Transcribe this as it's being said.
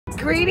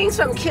Greetings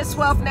from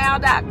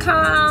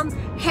KissWealthNow.com.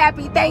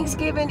 Happy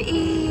Thanksgiving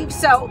Eve.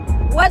 So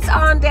what's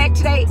on deck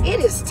today? It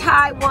is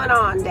Tie One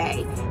On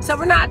Day. So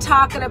we're not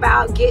talking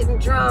about getting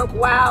drunk,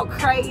 wild,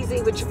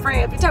 crazy with your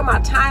friends. We're talking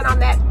about tying on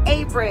that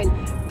apron,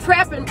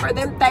 prepping for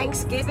them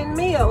Thanksgiving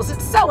meals.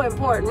 It's so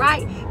important,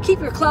 right? Keep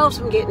your clothes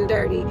from getting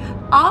dirty.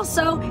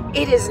 Also,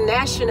 it is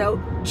National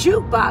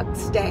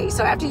JUKEBOX Day.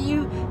 So after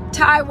you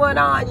tie one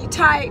on, you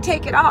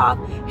take it off,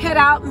 head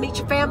out, meet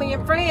your family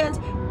and friends,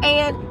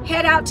 and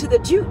head out to the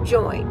juke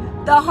joint,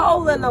 the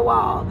hole in the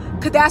wall,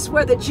 because that's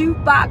where the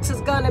jukebox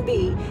is going to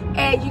be.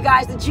 And you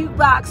guys, the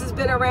jukebox has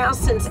been around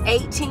since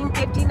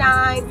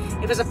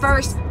 1859. It was the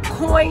first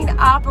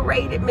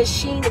coin-operated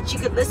machine that you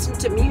could listen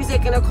to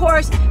music. And of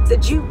course, the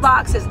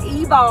jukebox has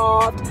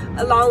evolved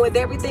along with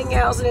everything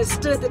else, and it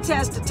stood the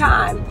test of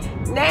time.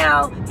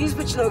 Now, you just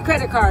put your little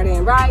credit card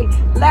in, right?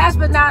 Last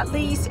but not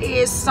least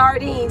is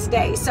Sardines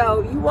Day.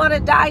 So you want to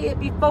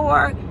diet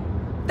before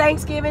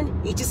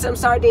Thanksgiving, eat you some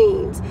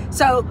sardines.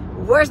 So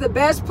where's the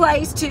best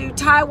place to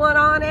tie one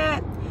on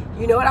at?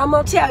 You know what I'm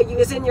going to tell you.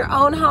 It's in your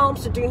own home.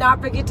 So do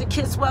not forget to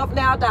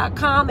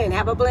KissWealthNow.com and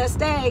have a blessed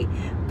day.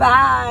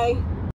 Bye.